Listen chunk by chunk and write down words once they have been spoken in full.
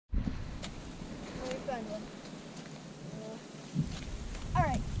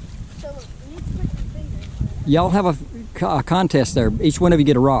Y'all have a contest there. Each one of you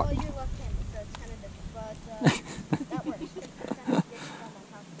get a rock. Well, you're left-handed, so it's kind of different, but that works. Just kind of get some on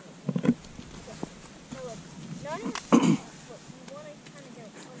top of it. So look, not in the look, you want to kind of get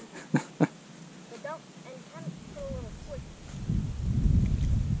it under, but don't, and kind of put a little switch.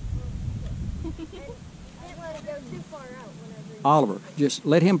 And you can't let it go too far out whenever you... Oliver, just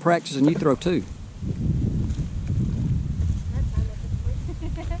let him practice and you throw too. That's how much it's worth.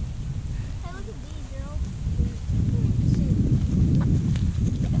 Hey, look at these, girls.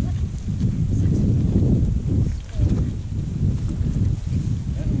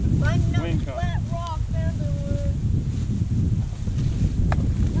 Find no flat rock, found the one.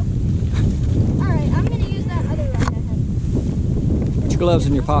 Nope. Alright, I'm going to use that other rock I had. Put your gloves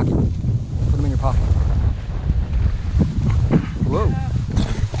in your pocket. Put them in your pocket. Whoa.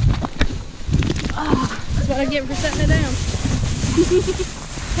 That's what I get for setting it down.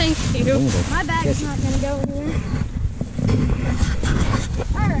 Thank you. My bag's not going to go anywhere.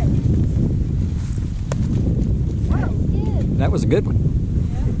 Alright. Wow, good. That was a good one.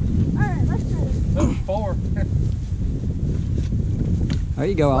 Alright, let's try this. That was 4. There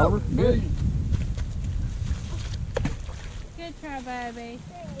you go, Oliver. Good. Good try, baby.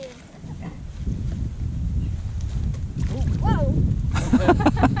 Whoa.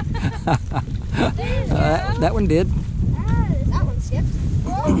 That one did. That one skipped.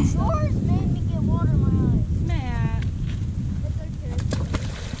 Whoa, yours made me get water in my eyes. Matt, It's okay.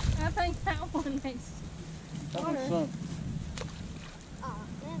 I think that one makes That one sunk. Aw,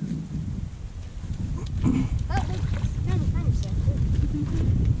 man. Oh, it's kind of funny stuff.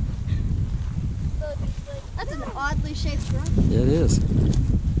 That's an oddly shaped rock. Yeah, it is. Mine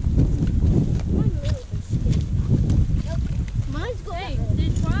really is skipped. Nope. Mine's going Hey,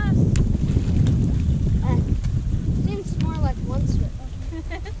 did twice. Seems more like one strip.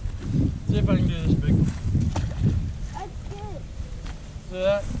 See if I can do this big one. That's good. See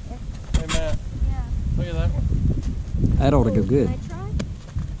that? Hey Matt, Yeah. look at that one. That ought to go good. Can I try?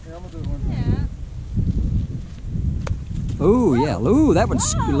 Here, I'm gonna do it one. Yeah. Ooh, yeah. Ooh, that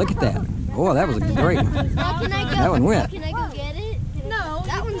one's. Look at that. Oh, that was a great one. Can I go? That one went. Can I go get it? No,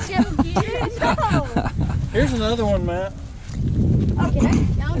 That one's so cute. Here's another one, Matt. Oh, can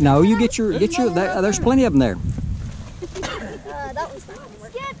I? No, you get your there's plenty of them there. That was fun.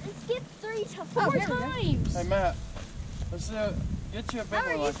 It skipped 4 times. Hey Matt, let's get you a big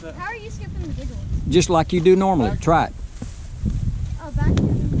one like that. How are you skipping the big ones? Just like you do normally. Try it. Oh, back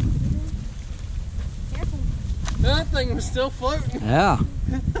here. Careful. That thing was still floating. Yeah.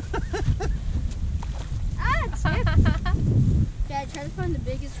 It skipped. Dad, try to find the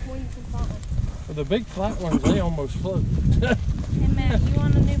biggest one you can find. For the big flat ones, they almost float. Hey, Matt, you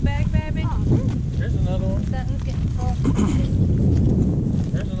want a new bag, baby? Here's another one. That one's getting full.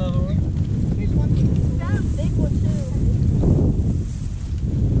 Here's another one. Here's one. Found a big one too.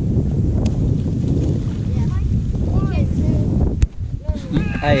 Yeah.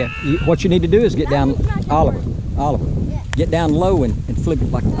 Hey, what you need to do is get down, Oliver, get down low and flip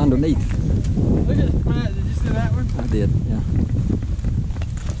it like underneath. Look at it, Matt. Did you see that one? I did, yeah.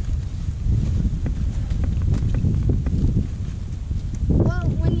 Well,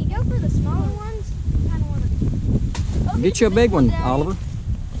 when you go for the smaller ones, you kind of want to... Get you a big one, Oliver.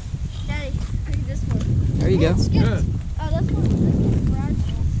 Daddy, this one. There you go. Good. Oh, this one's for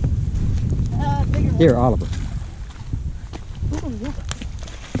our bigger one. Here, Oliver. Ooh, yeah.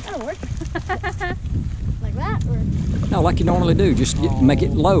 That'll work. Like that, or... No, like you normally do. Just make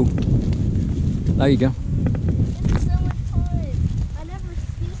it low. There you go. It's so much fun. I never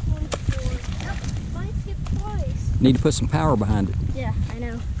skipped one before. Nope, mine skipped twice. Need to put some power behind it. Yeah, I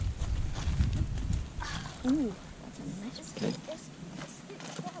know. Ooh, that's a nice skip. It's skipped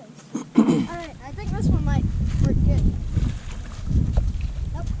twice. Alright, I think this one might work good.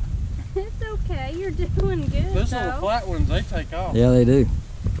 Nope. It's okay. You're doing good, Those little flat ones, they take off. Yeah, they do.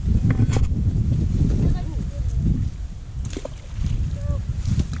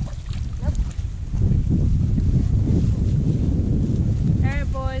 All right,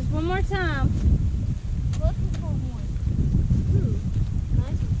 boys. One more time. Looking for one. Ooh,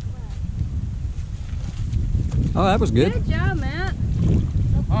 nice and flat. Oh, that was good. Good job, Matt.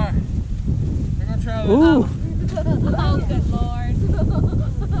 All right. We're going to try that. Ooh. Oh, good Lord.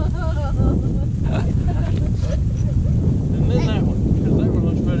 And then that one, because that one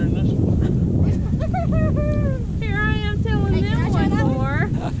looks better than this one. Here I am telling Hey, them can I try one that more.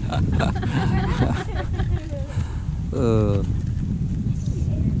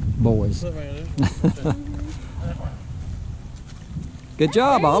 Boys. Look, man, this one. Good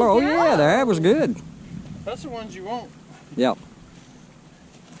job, Oliver. Oh, yeah, that was good. That's the ones you want. Yep.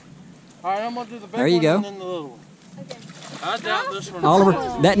 All right, I'm gonna do the big There you one go. and then the little one. Okay. I doubt this one.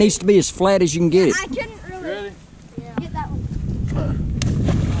 Oliver, that needs to be as flat as you can get it. I couldn't really Ready? get that one.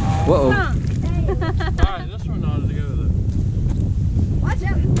 Whoa. Huh. All right, this one ought to go though. Watch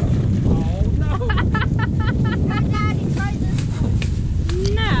out. Oh no! Daddy, try this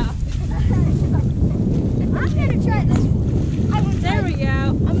one. No. I'm gonna try this one. There we go.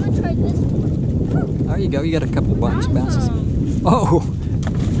 I'm gonna try this one. There you go. You got a couple of bounces. Awesome. Oh,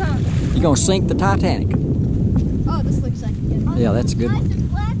 Huh. you're going to sink the Titanic. Oh, this looks like a good one. Yeah, that's a good Nice one.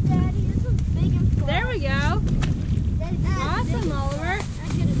 and flat, Daddy. This one's big and flat. There we go. Daddy, Awesome, Oliver. I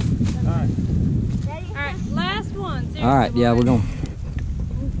get it. All right. Daddy, All right, last one. Seriously, All right, yeah, boys. we're going to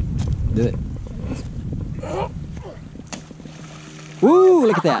do it. Woo,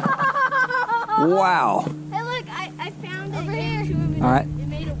 look at that. Wow. Hey, look, I found it. Over here. All right. It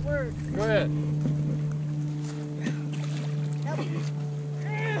made it work. Go ahead.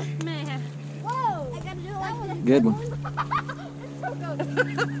 Man. Whoa! I gotta do it like this. Good one. It's so good.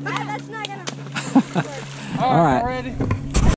 That's not gonna work. All All right. right, ready?